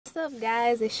What's up,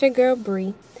 guys? It's your girl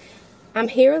Bree. I'm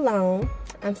here alone.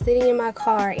 I'm sitting in my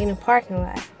car in a parking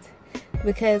lot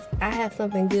because I have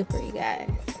something good for you guys.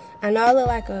 I know I look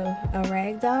like a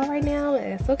rag doll right now, but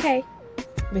that's okay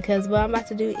because what I'm about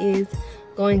to do is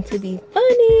going to be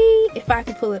funny if I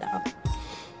can pull it off.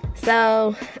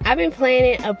 So I've been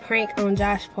planning a prank on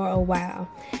Josh for a while,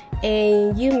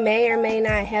 and you may or may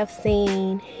not have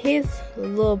seen his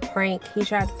little prank he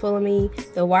tried to pull on me,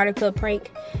 the water cup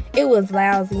prank. It was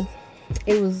lousy.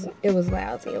 It was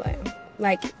lousy.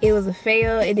 Like it was a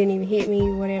fail. It didn't even hit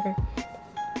me, whatever.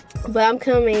 But I'm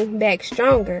coming back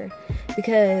stronger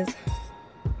because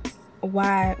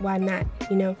why not,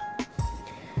 you know?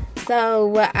 So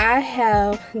what I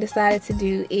have decided to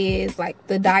do is like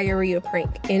the diarrhea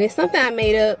prank, and it's something I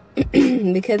made up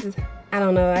because I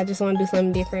don't know, I just want to do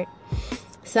something different.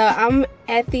 So I'm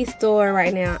at the store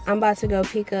right now. I'm about to go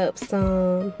pick up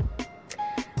some,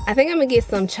 I think I'm gonna get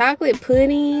some chocolate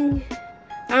pudding.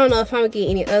 I don't know if I'm gonna get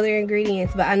any other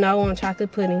ingredients, but I know I want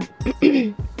chocolate pudding.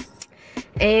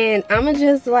 And I'm gonna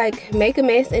just like make a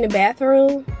mess in the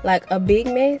bathroom, like a big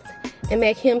mess, and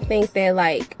make him think that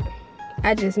like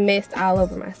I just messed all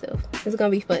over myself. It's gonna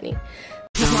be funny.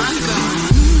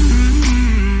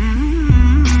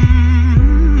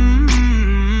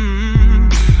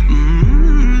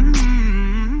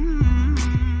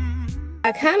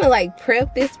 I kind of like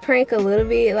prepped this prank a little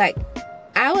bit. Like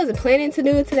I wasn't planning to do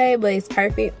it today, but it's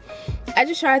perfect.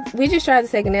 We just tried to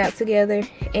take a nap together,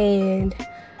 and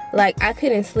like I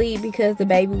couldn't sleep because the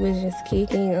baby was just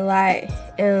kicking a lot.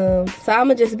 So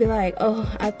I'ma just be like, oh,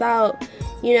 I thought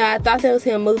that was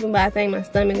him moving, but I think my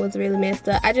stomach was really messed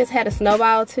up. I just had a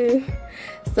snowball too,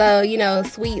 so you know,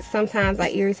 sweets sometimes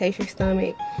like irritate your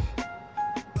stomach.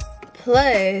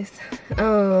 Plus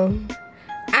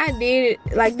I did,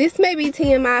 like, this may be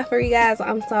TMI for you guys,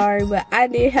 I'm sorry, but I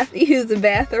did have to use the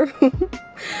bathroom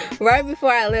right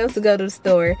before I left to go to the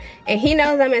store. And he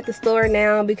knows I'm at the store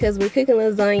now because we're cooking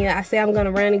lasagna. I said I'm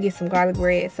gonna run and get some garlic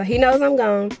bread, so he knows I'm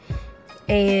gone,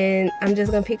 and I'm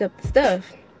just gonna pick up the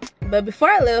stuff. But before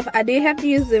I left, I did have to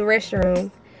use the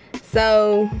restroom,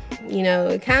 so you know,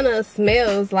 it kind of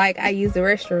smells like I used the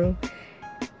restroom.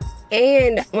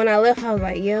 And when I left, I was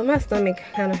like, yeah, my stomach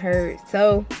kind of hurts.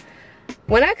 So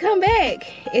when I come back,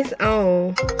 it's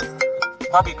on.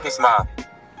 Bobby, kiss mom.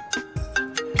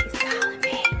 He's calling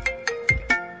me.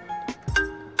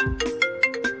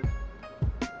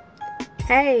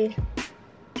 Hey.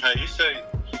 Hey, you say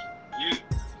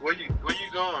where you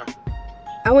going?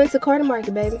 I went to Carter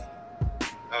Market, baby.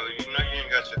 Oh, you know you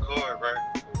ain't got your card,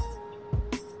 right?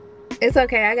 It's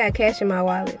okay, I got cash in my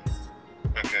wallet.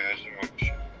 Okay, I just want to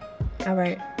sure. All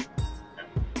right.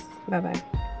 Bye-bye.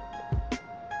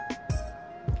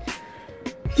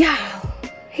 Y'all,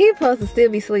 he supposed to still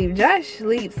be asleep. Josh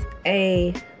sleeps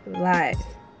a lot.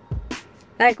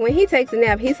 Like when he takes a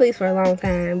nap, he sleeps for a long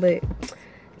time, but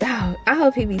dog, I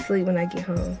hope he be asleep when I get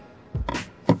home.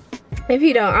 If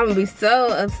he don't, I'm gonna be so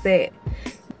upset.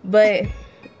 But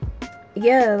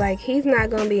yeah, like he's not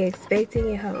gonna be expecting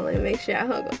it. Hold on, let me make sure I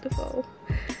hung up the phone.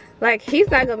 Like he's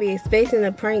not gonna be expecting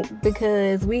a prank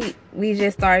because we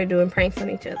just started doing pranks on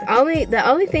each other. The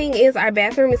only thing is our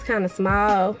bathroom is kind of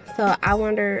small, so I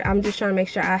wonder, I'm just trying to make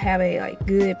sure I have a like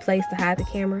good place to hide the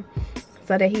camera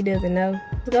so that he doesn't know.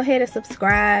 So go ahead and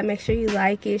subscribe, make sure you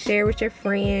like it, share with your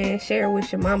friends, share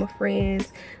with your mama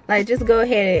friends. Like just go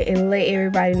ahead and let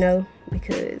everybody know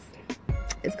because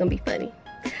it's gonna be funny.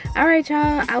 All right,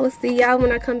 y'all, I will see y'all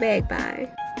when I come back. Bye.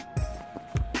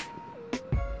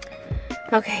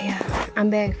 Okay, y'all, I'm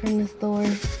back from the store.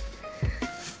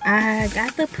 I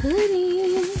got the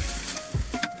pudding.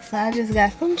 So I just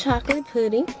got some chocolate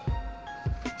pudding.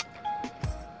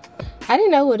 I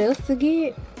didn't know what else to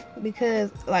get because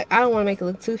like I don't want to make it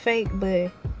look too fake,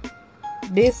 but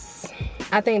this,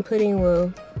 I think pudding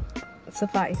will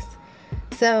suffice.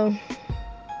 So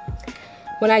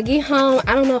when I get home,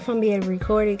 I don't know if I'm gonna be able to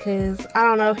record it because I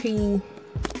don't know if he,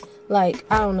 like,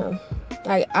 I don't know.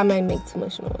 Like I might make too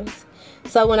much noise.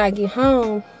 So when I get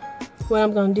home, what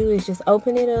I'm gonna do is just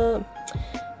open it up,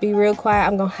 be real quiet.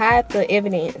 I'm gonna hide the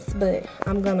evidence, but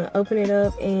I'm gonna open it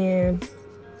up and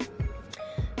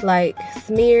like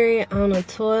smear it on the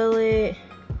toilet.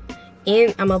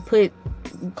 And I'm gonna put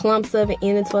clumps of it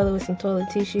in the toilet with some toilet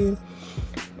tissue.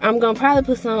 I'm gonna probably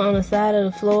put some on the side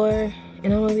of the floor,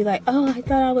 and I'm gonna be like, oh, I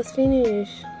thought I was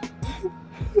finished.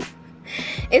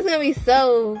 It's gonna be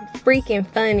so freaking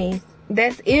funny.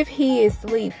 That's if he is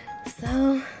asleep.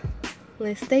 So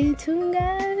let's stay tuned,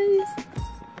 guys.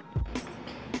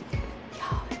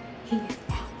 Y'all, he is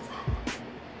outside,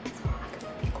 so I can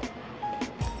be quiet.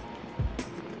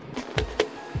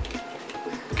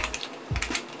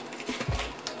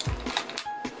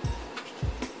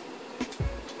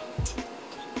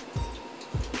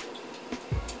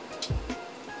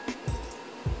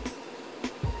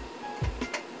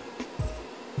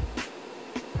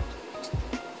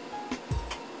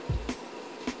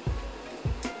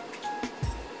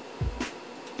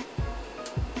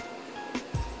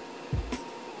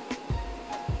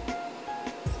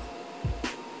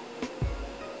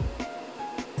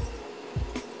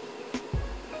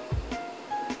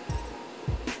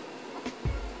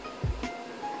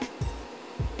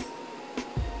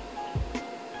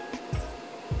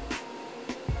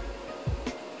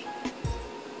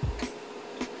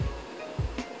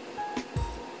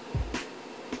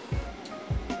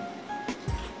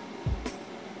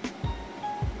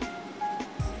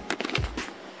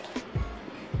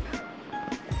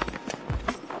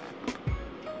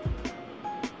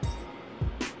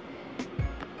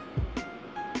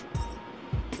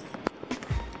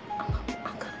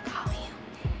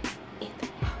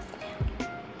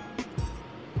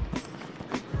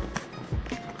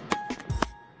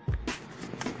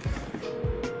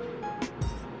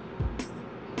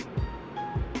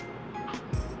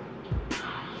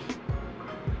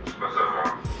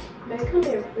 Man, come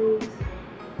here, please.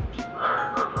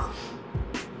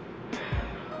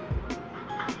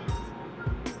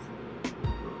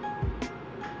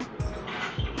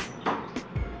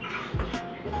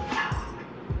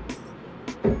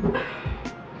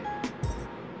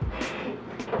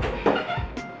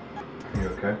 You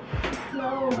okay?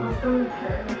 No, my stomach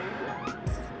hurts.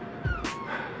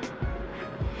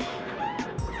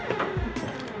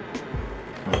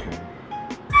 Okay.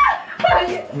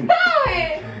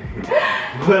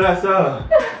 What I saw?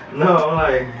 No, I'm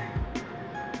like.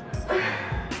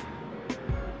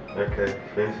 Okay,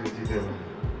 finish what you doing.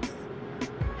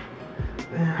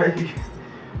 How you?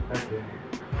 Okay.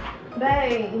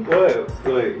 Babe.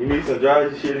 What? You need some dry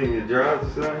shit in your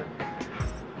drawers or something?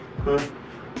 Huh?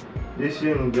 This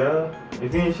shit in the jar?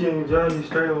 If you ain't shit in the jar, you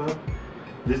straight well.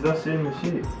 Just don't shit in the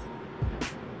shit.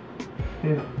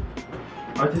 Here.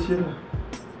 Watch this shit up.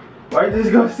 Why you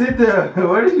just gonna sit there?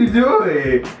 What are you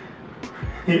doing?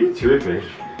 You tripping.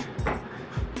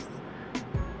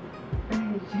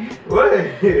 What?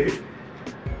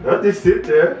 Don't just sit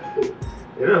there.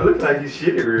 It don't look like you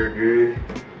shitted real good.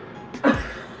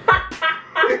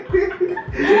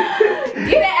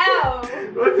 Get it out.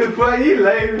 What the fuck? You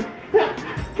lazy?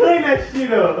 Clean that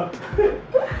shit up.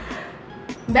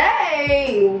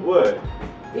 Babe. What?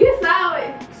 You saw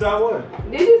it. Saw what?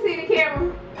 Did you see the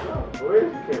camera? Oh, where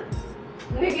is the camera?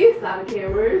 Nigga, you saw the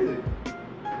camera. Where is it?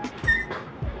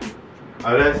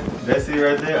 Oh, that's it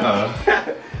right there? Oh.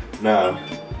 Nah.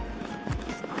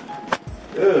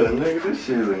 Ugh, nigga, this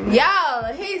shit look nice.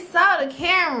 Y'all, he saw the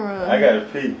camera. I gotta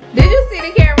pee. Did you see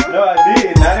the camera? No, I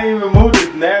didn't. I didn't even move this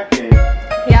napkin.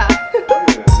 Yeah. This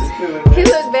shit look He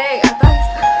nice. looked back. I thought he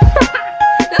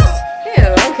saw. No,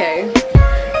 okay.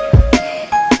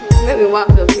 Let me walk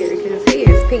up here because he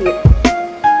is peeing.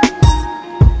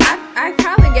 I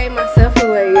probably gave myself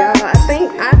away, y'all.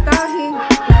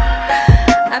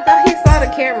 I thought he saw the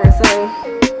camera, so.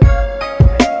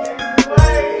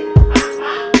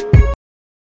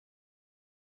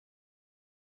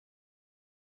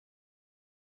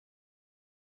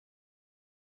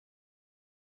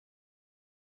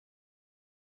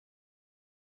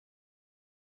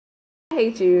 I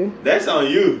hate you. That's on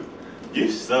you. You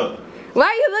suck.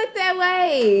 Why you look that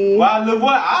way? Wow, look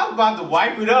what? I was about to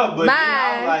wipe it up, but then I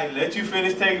Bye. was like, let you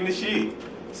finish taking the shit.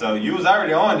 So you was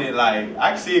already on it. Like,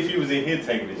 I can see if you was in here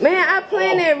taking the shit. Man, I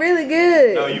planned it really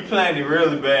good. No, you planned it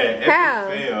really bad. How?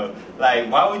 It failed. Like,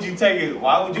 why would you take it?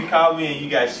 Why would you call me and you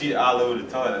got shit all over the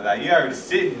toilet? Like, you already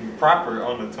sitting proper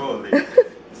on the toilet.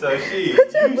 So shit, you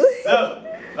suck.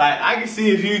 Like, I can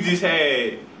see if you just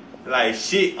had like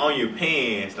shit on your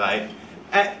pants. Like,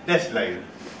 that's later.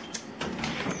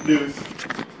 Deuce.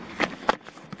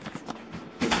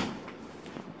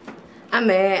 I'm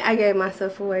mad. I gave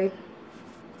myself away.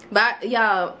 But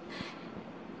y'all,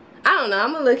 I don't know.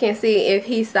 I'm gonna look and see if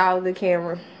he saw the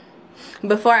camera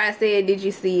before I said, did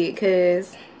you see it?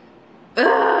 Cause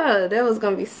that was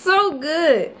gonna be so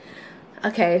good.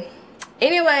 Okay.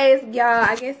 Anyways, y'all,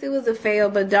 I guess it was a fail,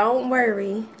 but don't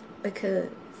worry because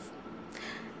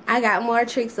I got more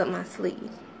tricks up my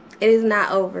sleeve. It is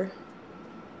not over.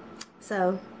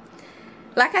 So,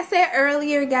 like I said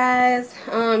earlier, guys,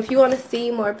 if you want to see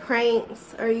more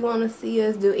pranks or you want to see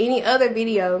us do any other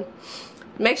video,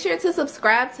 make sure to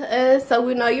subscribe to us so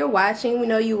we know you're watching. We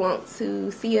know you want to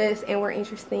see us and we're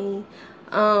interesting.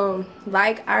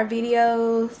 Like our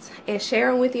videos and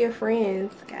share them with your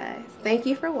friends, guys. Thank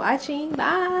you for watching.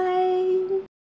 Bye.